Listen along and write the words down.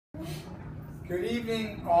Good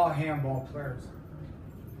evening, all handball players.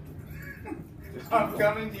 I'm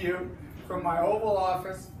coming to you from my Oval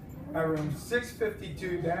Office at room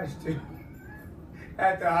 652-2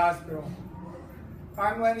 at the hospital.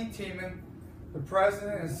 I'm Lenny Tieman, the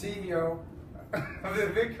president and CEO of the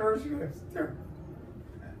Vic Hershkowitz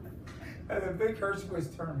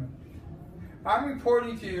tournament. I'm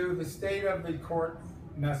reporting to you the state of the court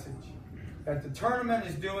message, that the tournament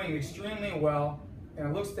is doing extremely well and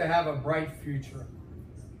it looks to have a bright future.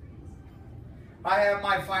 I have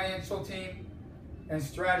my financial team and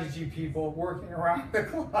strategy people working around the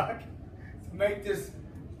clock to make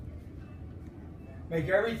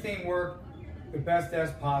everything work the best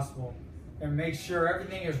as possible and make sure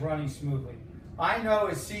everything is running smoothly. I know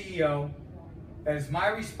as CEO that it's my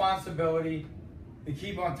responsibility to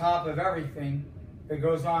keep on top of everything that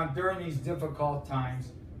goes on during these difficult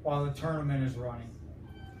times while the tournament is running.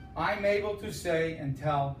 I'm able to say and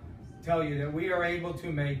tell you that we are able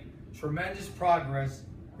to make tremendous progress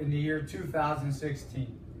in the year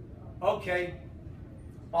 2016. Okay,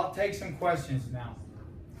 I'll take some questions now.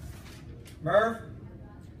 Merv,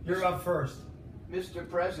 you're up first. Mr.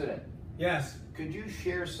 President. Yes. Could you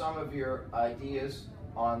share some of your ideas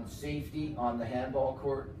on safety on the handball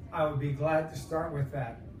court? I would be glad to start with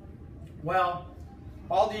that. Well,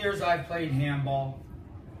 all the years I've played handball,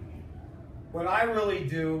 what I really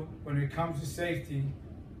do when it comes to safety,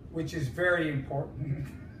 which is very important,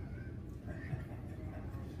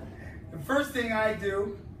 the first thing I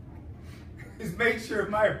do is make sure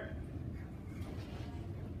my...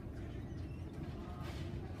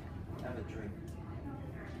 Have a drink.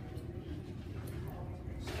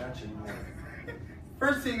 Scotch and water.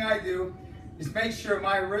 First thing I do is make sure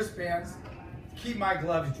my wristbands keep my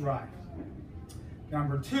gloves dry.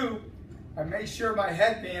 Number two, I make sure my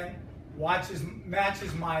headband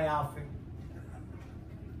matches my outfit.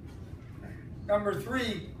 Number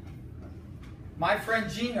three, my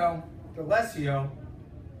friend Gino D'Alessio,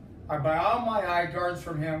 I buy all my eye guards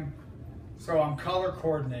from him so I'm color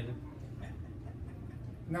coordinated.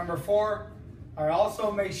 Number four, I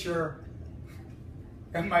also make sure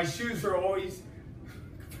that my shoes are always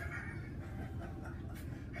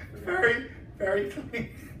very, very clean.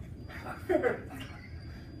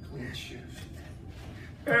 Clean shoes.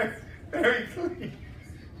 Very, very clean.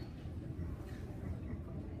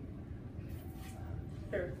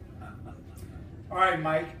 All right,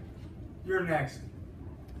 Mike, you're next.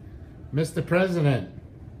 Mr. President,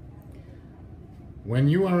 when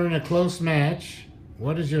you are in a close match,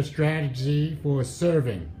 what is your strategy for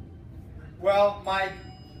serving? Well, Mike,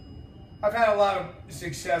 I've had a lot of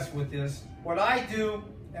success with this. What I do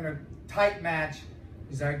in a tight match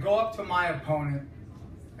is I go up to my opponent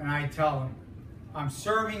and I tell him, I'm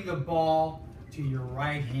serving the ball to your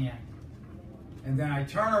right hand. And then I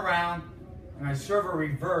turn around and I serve a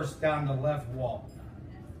reverse down the left wall.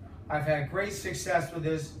 I've had great success with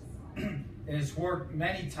this and it's worked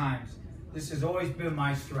many times. This has always been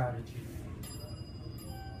my strategy.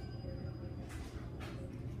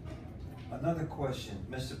 Another question,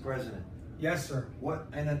 Mr. President. Yes, sir.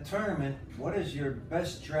 In a tournament, what is your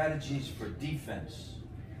best strategies for defense?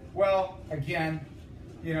 Well, again,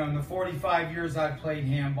 you know, in the 45 years I've played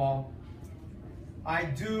handball, I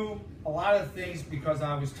do a lot of things because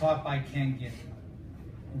I was taught by Ken Ginty.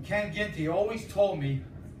 And Ken Ginty always told me,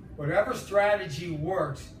 whatever strategy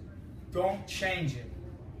works, don't change it.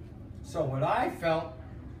 So what I felt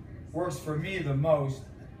works for me the most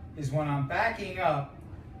is when I'm backing up,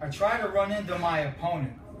 I try to run into my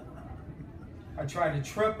opponent. I try to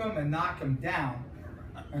trip him and knock him down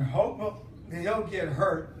and hope that he'll get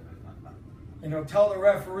hurt and he'll tell the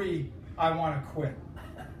referee, I want to quit.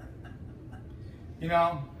 You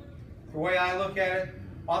know, the way I look at it,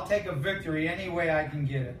 I'll take a victory any way I can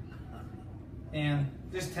get it. And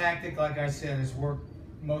this tactic, like I said, has worked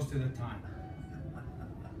most of the time.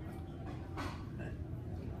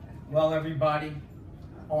 Well, everybody,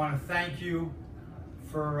 I want to thank you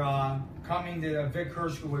for coming to the Vic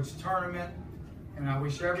Hershkowitz tournament, and I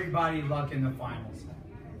wish everybody luck in the finals.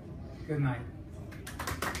 Good night.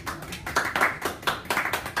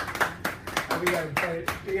 We gotta play.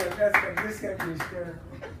 This gotta be scary.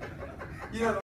 You know.